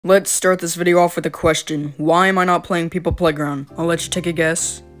Let's start this video off with a question. Why am I not playing People Playground? I'll let you take a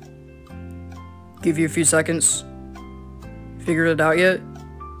guess. Give you a few seconds. Figured it out yet?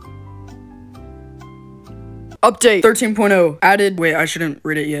 Update 13.0 added. Wait, I shouldn't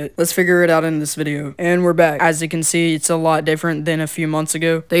read it yet. Let's figure it out in this video. And we're back. As you can see, it's a lot different than a few months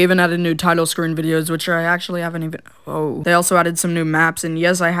ago. They even added new title screen videos, which I actually haven't even... Oh. They also added some new maps, and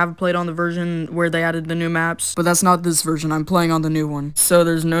yes, I have played on the version where they added the new maps, but that's not this version. I'm playing on the new one. So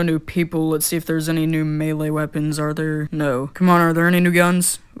there's no new people. Let's see if there's any new melee weapons. Are there? No. Come on, are there any new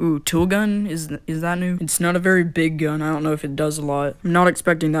guns? Ooh, tool gun? Is that new? It's not a very big gun. I don't know if it does a lot. I'm not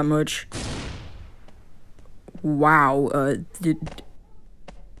expecting that much. Wow, I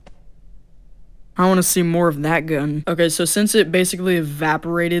want to see more of that gun. Okay, so since it basically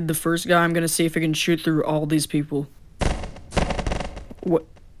evaporated the first guy, I'm gonna see if it can shoot through all these people. What?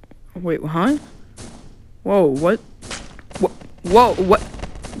 Wait, huh? Whoa, what? Whoa, what?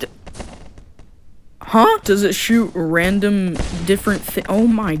 Huh? Does it shoot random different oh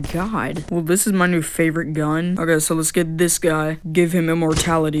my god. Well, this is my new favorite gun. Okay, so let's get this guy, give him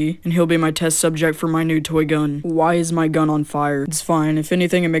immortality, and he'll be my test subject for my new toy gun. Why is my gun on fire? It's fine. If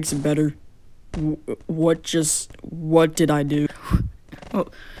anything, it makes it better. What did I do? Oh,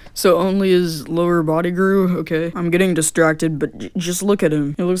 so only his lower body grew? Okay. I'm getting distracted, but just look at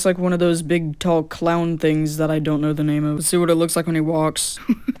him. It looks like one of those big, tall clown things that I don't know the name of. Let's see what it looks like when he walks.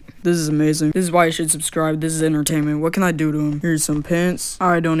 This is amazing. This is why you should subscribe. This is entertainment. What can I do to him? Here's some pants.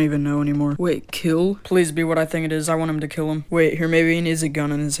 I don't even know anymore. Wait, kill? Please be what I think it is. I want him to kill him. Wait, here maybe he needs a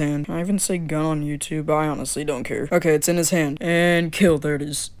gun in his hand. Can I even say gun on YouTube? I honestly don't care. Okay, it's in his hand. And kill. There it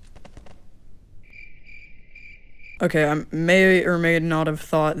is. Okay, I may or may not have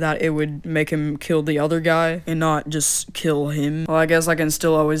thought that it would make him kill the other guy and not just kill him. Well, I guess I can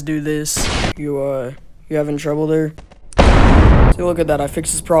still always do this. You having trouble there? See, look at that. I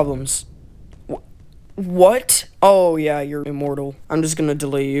fixed his problems. What? Oh, yeah, you're immortal. I'm just gonna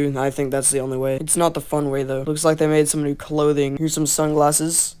delete you. I think that's the only way. It's not the fun way, though. Looks like they made some new clothing. Here's some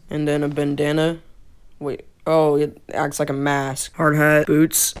sunglasses. And then a bandana. Wait. Oh, it acts like a mask. Hard hat,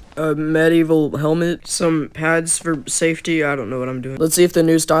 boots, a medieval helmet, some pads for safety. I don't know what I'm doing. Let's see if the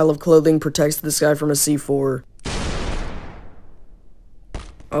new style of clothing protects this guy from a C4.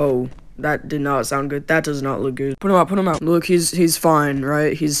 Oh, that did not sound good. That does not look good. Put him out, put him out. Look, he's fine,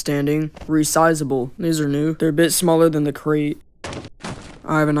 right? He's standing. Resizable. These are new. They're a bit smaller than the crate.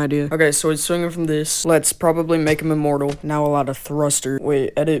 I have an idea. Okay, so he's swinging from this. Let's probably make him immortal. Now allow a thruster.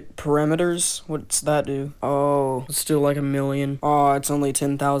 Wait, edit parameters? What's that do? Oh, let's do like 1,000,000. Oh, it's only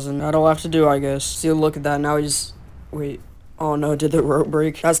 10,000. That'll have to do, I guess. See, look at that. Now he's... Wait. Oh no, did the rope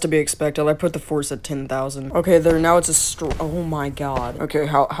break? That's to be expected. I put the force at 10,000. Okay, there, now it's a oh my god. Okay,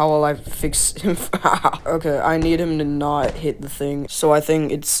 how will I fix him? Okay, I need him to not hit the thing. So I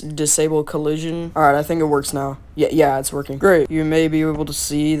think it's disable collision. Alright, I think it works now. Yeah, it's working. Great. You may be able to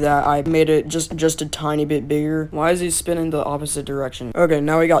see that I made it just a tiny bit bigger. Why is he spinning the opposite direction? Okay,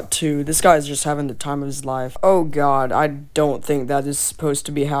 now we got 2. This guy is just having the time of his life. Oh god, I don't think that is supposed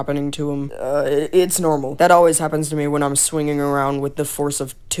to be happening to him. It's normal. That always happens to me when I'm swinging around with the force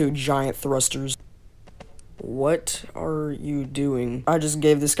of 2 giant thrusters. What are you doing? I just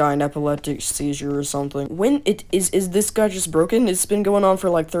gave this guy an epileptic seizure or something. When is this guy just broken? It's been going on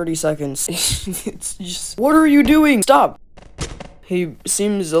for like 30 seconds. It's just... What are you doing? Stop! He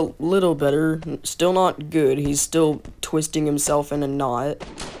seems a little better. Still not good. He's still twisting himself in a knot.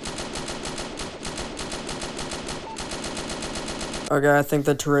 Okay, I think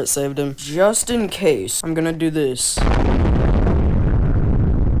the turret saved him. Just in case, I'm gonna do this.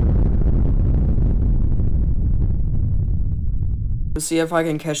 Let's see if I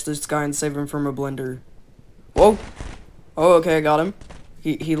can catch this guy and save him from a blender. Whoa. Oh, okay, I got him.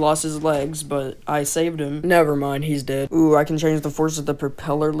 He lost his legs, but I saved him. Never mind, he's dead. Ooh, I can change the force of the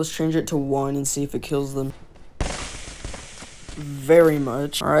propeller. Let's change it to 1 and see if it kills them. Very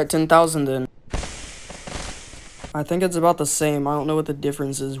much. Alright, 10,000 then. I think it's about the same. I don't know what the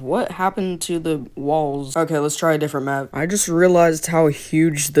difference is. What happened to the walls? Okay, let's try a different map. I just realized how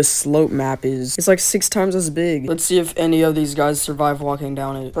huge the slope map is. It's like 6 times as big. Let's see if any of these guys survive walking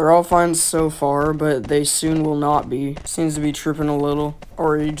down it. They're all fine so far, but they soon will not be. Seems to be tripping a little.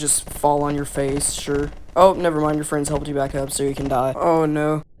 Or you just fall on your face, sure. Oh, never mind. Your friends helped you back up so you can die. Oh,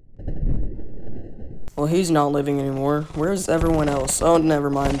 no. Well, he's not living anymore. Where's everyone else? Oh, never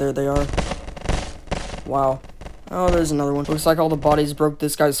mind. There they are. Wow. Oh, there's another one. Looks like all the bodies broke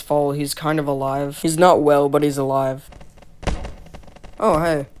this guy's fall. He's kind of alive. He's not well, but he's alive. Oh,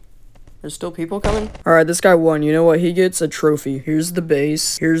 hey. There's still people coming? Alright, this guy won. You know what he gets? A trophy. Here's the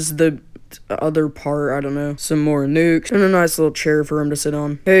base. Here's the other part, I don't know. Some more nukes, and a nice little chair for him to sit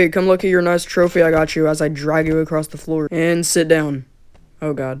on. Hey, come look at your nice trophy I got you as I drag you across the floor. And sit down.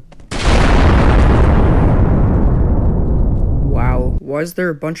 Oh god. Wow. Why is there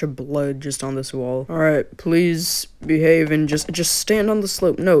a bunch of blood just on this wall? Alright, please behave and just stand on the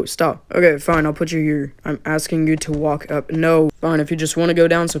slope. No, stop. Okay, fine, I'll put you here. I'm asking you to walk up. No. Fine, if you just want to go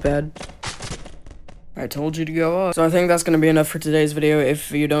down so bad. I told you to go up. So I think that's going to be enough for today's video.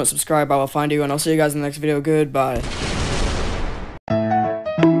 If you don't subscribe, I will find you, and I'll see you guys in the next video. Goodbye.